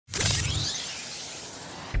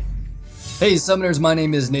Hey Summoners, my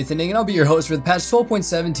name is Nathan Ng and I'll be your host for the patch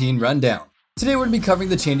 12.17 rundown. Today we're going to be covering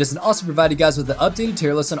the changes and also provide you guys with the updated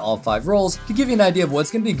tier list on all 5 roles to give you an idea of what's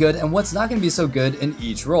going to be good and what's not going to be so good in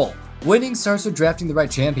each role. Winning starts with drafting the right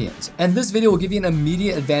champions, and this video will give you an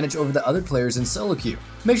immediate advantage over the other players in solo queue.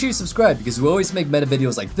 Make sure you subscribe because we always make meta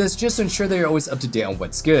videos like this just to ensure that you're always up to date on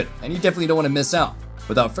what's good, and you definitely don't want to miss out.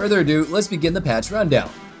 Without further ado, let's begin the patch rundown.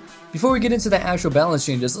 Before we get into the actual balance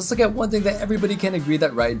changes, let's look at one thing that everybody can agree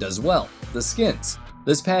that Riot does well: the skins.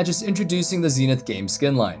 This patch is introducing the Zenith game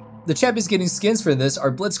skin line. The champions getting skins for this are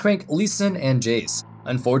Blitzcrank, Lee Sin, and Jace.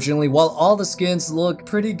 Unfortunately, while all the skins look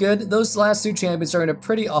pretty good, those last 2 champions are in a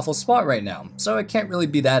pretty awful spot right now, so I can't really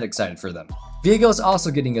be that excited for them. Viego is also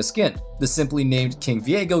getting a skin. The simply named King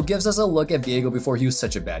Viego gives us a look at Viego before he was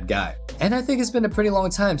such a bad guy. And I think it's been a pretty long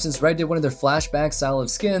time since Riot did one of their flashback style of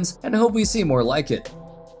skins, and I hope we see more like it.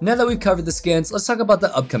 Now that we've covered the skins, let's talk about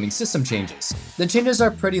the upcoming system changes. The changes are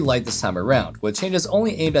pretty light this time around, with changes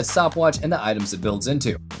only aimed at Stopwatch and the items it builds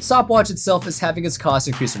into. Stopwatch itself is having its cost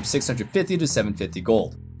increased from 650 to 750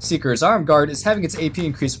 gold. Seeker's Arm Guard is having its AP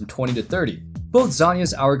increased from 20 to 30. Both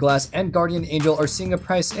Zhonya's Hourglass and Guardian Angel are seeing a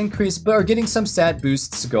price increase but are getting some stat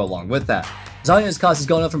boosts to go along with that. Zhonya's cost is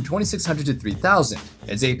going up from 2600 to 3000,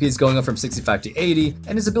 its AP is going up from 65 to 80,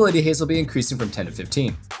 and his ability haste will be increasing from 10 to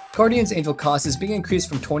 15. Guardian's Angel cost is being increased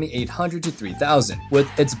from 2800 to 3000, with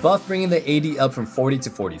its buff bringing the AD up from 40 to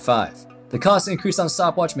 45. The cost increase on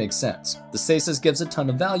Stopwatch makes sense. The stasis gives a ton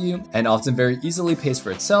of value, and often very easily pays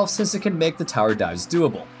for itself since it can make the tower dives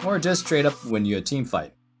doable, or just straight up win you a team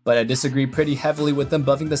fight. But I disagree pretty heavily with them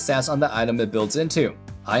buffing the stats on the item it builds into.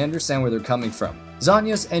 I understand where they're coming from.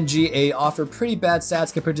 Zhonya's and GA offer pretty bad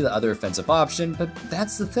stats compared to the other offensive option, but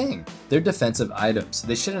that's the thing. They're defensive items.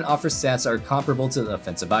 They shouldn't offer stats that are comparable to the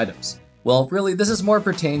offensive items. Well, really, this is more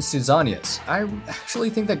pertains to Zhonya's. I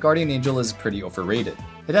actually think that Guardian Angel is pretty overrated.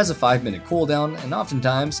 It has a 5-minute cooldown, and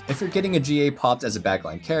oftentimes, if you're getting a GA popped as a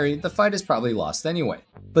backline carry, the fight is probably lost anyway.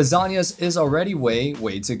 But Zhonya's is already way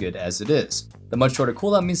too good as it is. The much shorter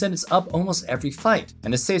cooldown means that it's up almost every fight,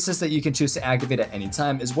 and a stasis that you can choose to activate at any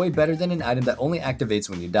time is way better than an item that only activates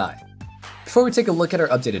when you die. Before we take a look at our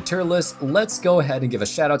updated tier list, let's go ahead and give a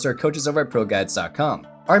shout out to our coaches over at ProGuides.com.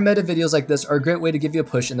 Our meta videos like this are a great way to give you a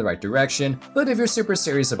push in the right direction, but if you're super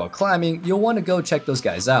serious about climbing, you'll want to go check those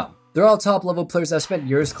guys out. They're all top level players that have spent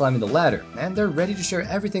years climbing the ladder, and they're ready to share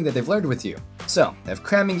everything that they've learned with you. So, if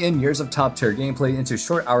cramming in years of top tier gameplay into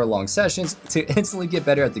short hour-long sessions to instantly get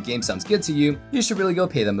better at the game sounds good to you, you should really go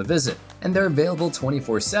pay them a visit. And they're available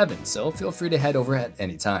 24/7, so feel free to head over at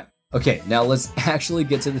any time. Okay, now let's actually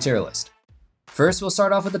get to the tier list. First, we'll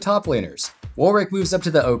start off with the top laners. Warwick moves up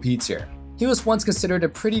to the OP tier. He was once considered a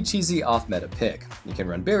pretty cheesy off-meta pick. You can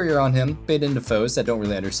run barrier on him, bait into foes that don't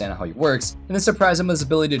really understand how he works, and then surprise him with his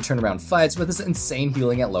ability to turn around fights with his insane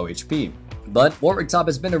healing at low HP. But Warwick top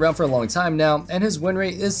has been around for a long time now, and his win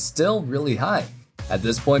rate is still really high. At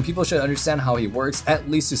this point, people should understand how he works at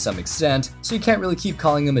least to some extent, so you can't really keep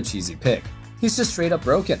calling him a cheesy pick. He's just straight up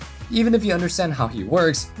broken. Even if you understand how he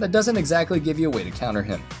works, that doesn't exactly give you a way to counter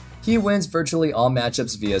him. He wins virtually all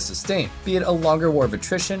matchups via sustain, be it a longer war of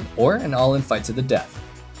attrition or an all-in fight to the death.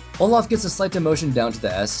 Olaf gets a slight demotion down to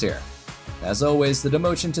the S tier. As always, the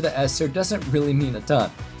demotion to the S tier doesn't really mean a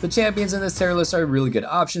ton. The champions in this tier list are really good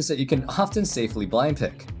options that you can often safely blind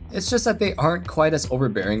pick. It's just that they aren't quite as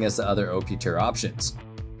overbearing as the other OP tier options.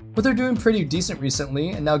 But they're doing pretty decent recently,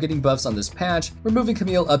 and now getting buffs on this patch, we're moving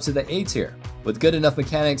Camille up to the A tier. With good enough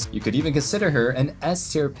mechanics, you could even consider her an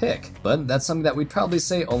S tier pick, but that's something that we'd probably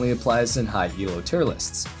say only applies in high elo tier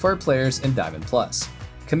lists, for players in Diamond Plus.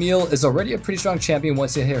 Camille is already a pretty strong champion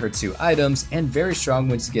once you hit her 2 items, and very strong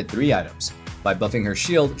once you get 3 items. By buffing her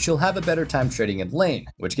shield, she'll have a better time trading in lane,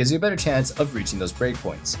 which gives you a better chance of reaching those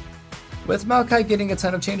breakpoints. With Maokai getting a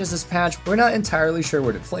ton of changes this patch, we're not entirely sure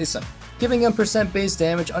where to place him. Giving him % base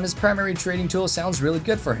damage on his primary trading tool sounds really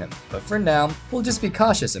good for him, but for now, we'll just be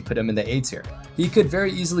cautious and put him in the A tier. He could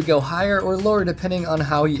very easily go higher or lower depending on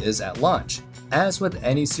how he is at launch. As with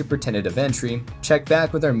any super tentative entry, check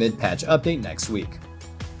back with our mid-patch update next week.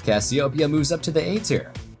 Cassiopeia moves up to the A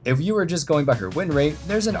tier. If you were just going by her win rate,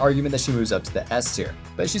 there's an argument that she moves up to the S tier,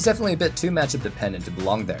 but she's definitely a bit too matchup dependent to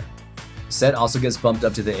belong there. Set also gets bumped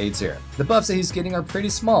up to the A tier. The buffs that he's getting are pretty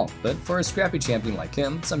small, but for a scrappy champion like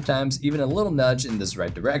him, sometimes even a little nudge in this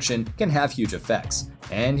right direction can have huge effects,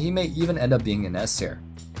 and he may even end up being an S tier.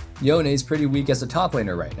 Yone is pretty weak as a top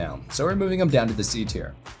laner right now, so we're moving him down to the C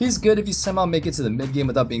tier. He's good if you somehow make it to the mid game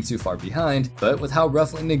without being too far behind, but with how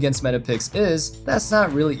rough laning against meta picks is, that's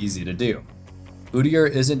not really easy to do. Udyr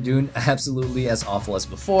isn't doing absolutely as awful as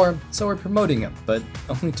before, so we're promoting him, but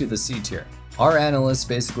only to the C tier. Our analysts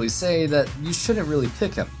basically say that you shouldn't really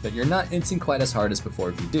pick him, but you're not inting quite as hard as before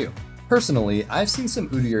if you do. Personally, I've seen some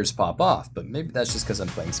Udyrs pop off, but maybe that's just because I'm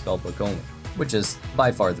playing Spellbook only, which is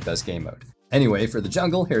by far the best game mode. Anyway, for the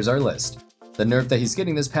jungle, here's our list. The nerf that he's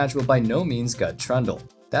getting this patch will by no means gut Trundle.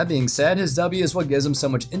 That being said, his W is what gives him so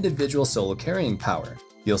much individual solo carrying power.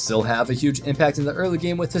 He'll still have a huge impact in the early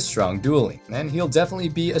game with his strong dueling, and he'll definitely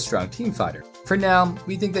be a strong team fighter. For now,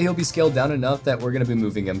 we think that he'll be scaled down enough that we're going to be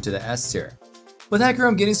moving him to the S tier. With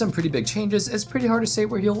Hecarim getting some pretty big changes, it's pretty hard to say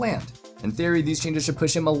where he'll land. In theory, these changes should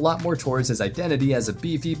push him a lot more towards his identity as a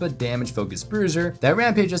beefy but damage-focused bruiser that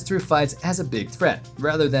rampages through fights as a big threat,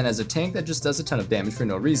 rather than as a tank that just does a ton of damage for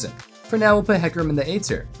no reason. For now, we'll put Hecarim in the A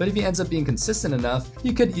tier, but if he ends up being consistent enough,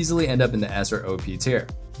 he could easily end up in the S or OP tier.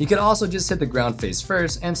 He could also just hit the ground face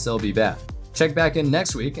first and still be bad. Check back in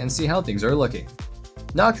next week and see how things are looking.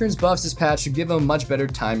 Nocturne's buffs this patch should give him much better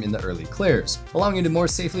time in the early clears, allowing him to more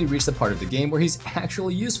safely reach the part of the game where he's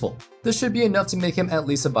actually useful. This should be enough to make him at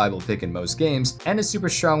least a viable pick in most games, and a super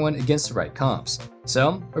strong one against the right comps.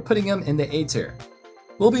 So, we're putting him in the A tier.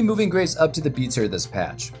 We'll be moving Graves up to the B tier this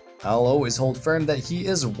patch. I'll always hold firm that he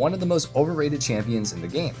is one of the most overrated champions in the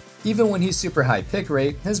game. Even when he's super high pick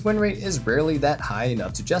rate, his win rate is rarely that high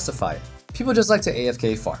enough to justify it. People just like to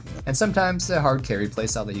AFK farm, and sometimes the hard carry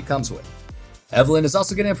playstyle that he comes with. Evelynn is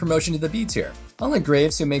also getting a promotion to the B tier. Unlike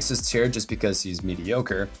Graves, who makes this tier just because he's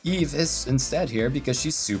mediocre, Eve is instead here because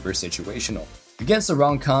she's super situational. Against the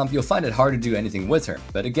wrong comp, you'll find it hard to do anything with her,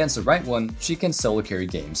 but against the right one, she can solo carry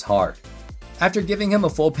games hard. After giving him a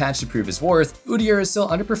full patch to prove his worth, Udyr is still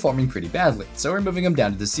underperforming pretty badly, so we're moving him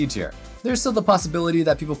down to the C tier. There's still the possibility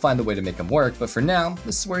that people find a way to make him work, but for now,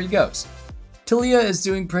 this is where he goes. Talia is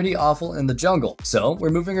doing pretty awful in the jungle, so we're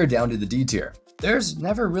moving her down to the D tier. There's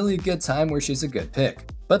never really a good time where she's a good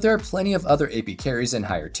pick, but there are plenty of other AP carries in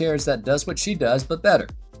higher tiers that does what she does but better.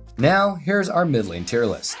 Now, here's our mid lane tier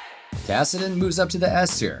list. Kassadin moves up to the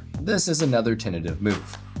S tier. This is another tentative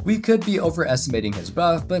move. We could be overestimating his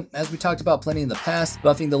buff, but as we talked about plenty in the past,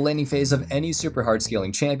 buffing the laning phase of any super hard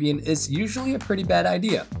scaling champion is usually a pretty bad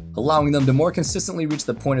idea. Allowing them to more consistently reach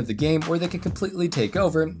the point of the game where they can completely take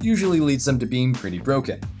over usually leads them to being pretty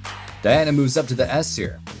broken. Diana moves up to the S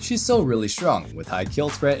tier. She's still really strong, with high kill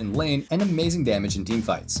threat in lane and amazing damage in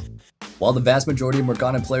teamfights. While the vast majority of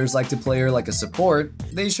Morgana players like to play her like a support,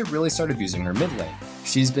 they should really start abusing her mid lane.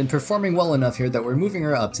 She's been performing well enough here that we're moving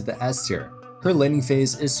her up to the S tier. Her laning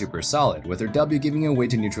phase is super solid, with her W giving a way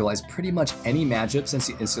to neutralize pretty much any matchup since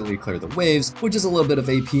you instantly clear the waves, which is a little bit of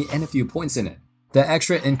AP and a few points in it. The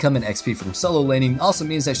extra income and XP from solo laning also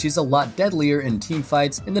means that she's a lot deadlier in team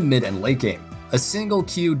fights in the mid and late game. A single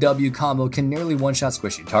Q-W combo can nearly one-shot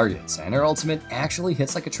squishy targets, and her ultimate actually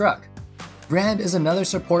hits like a truck. Brand is another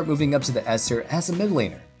support moving up to the S tier as a mid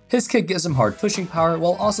laner. His kit gives him hard pushing power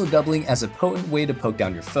while also doubling as a potent way to poke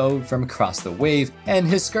down your foe from across the wave, and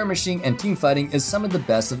his skirmishing and teamfighting is some of the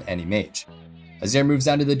best of any mage. Azir moves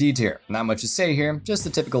down to the D tier. Not much to say here, just the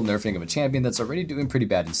typical nerfing of a champion that's already doing pretty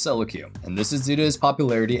bad in solo queue, and this is due to his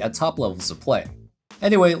popularity at top levels of play.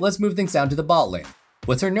 Anyway, let's move things down to the bot lane.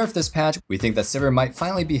 With her nerf this patch, we think that Sivir might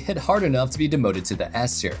finally be hit hard enough to be demoted to the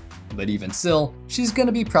S tier, but even still, she's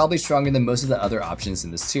gonna be probably stronger than most of the other options in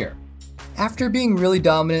this tier. After being really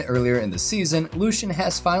dominant earlier in the season, Lucian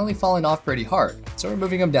has finally fallen off pretty hard, so we're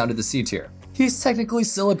moving him down to the C tier. He's technically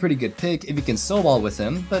still a pretty good pick if you can snowball with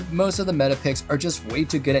him, but most of the meta picks are just way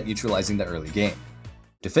too good at neutralizing the early game.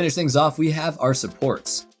 To finish things off, we have our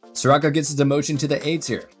supports. Soraka gets a demotion to the A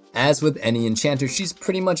tier. As with any enchanter, she's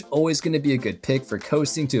pretty much always going to be a good pick for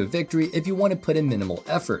coasting to a victory if you want to put in minimal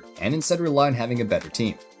effort, and instead rely on having a better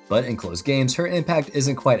team. But in close games, her impact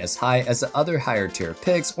isn't quite as high as the other higher tier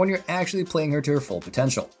picks when you're actually playing her to her full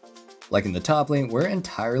potential. Like in the top lane, we're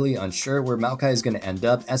entirely unsure where Maokai is going to end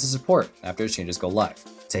up as a support after his changes go live.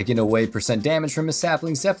 Taking away % damage from his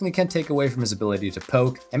saplings definitely can take away from his ability to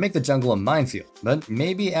poke and make the jungle a minefield, but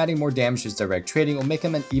maybe adding more damage to his direct trading will make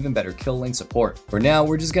him an even better kill lane support. For now,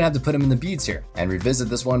 we're just going to have to put him in the B tier and revisit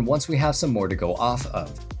this one once we have some more to go off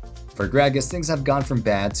of. For Gragas, things have gone from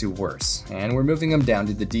bad to worse, and we're moving him down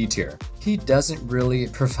to the D tier. He doesn't really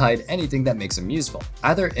provide anything that makes him useful,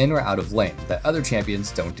 either in or out of lane, that other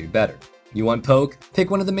champions don't do better. You want poke? Pick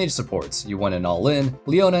one of the mage supports. You want an all-in?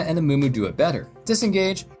 Leona and Amumu do it better.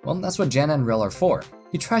 Disengage? Well, that's what Janna and Rell are for.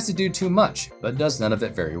 He tries to do too much, but does none of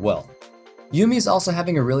it very well. Yumi's also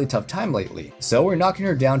having a really tough time lately, so we're knocking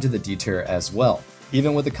her down to the D tier as well.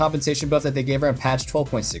 Even with the compensation buff that they gave her in patch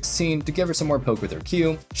 12.16 to give her some more poke with her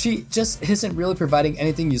Q, she just isn't really providing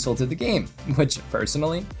anything useful to the game, which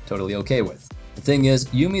personally, totally okay with. The thing is,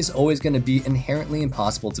 Yumi's always going to be inherently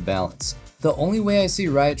impossible to balance. The only way I see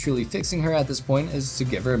Riot truly fixing her at this point is to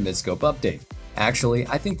give her a mid-scope update. Actually,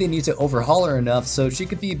 I think they need to overhaul her enough so she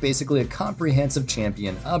could be basically a comprehensive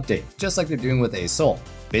champion update, just like they're doing with Soul.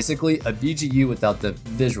 Basically, a VGU without the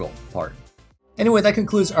visual part. Anyway, that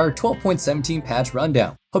concludes our 12.17 patch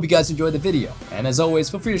rundown. Hope you guys enjoyed the video, and as always,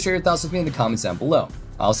 feel free to share your thoughts with me in the comments down below.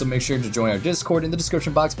 Also, make sure to join our Discord in the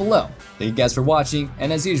description box below. Thank you guys for watching,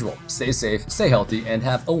 and as usual, stay safe, stay healthy, and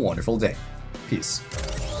have a wonderful day. Peace.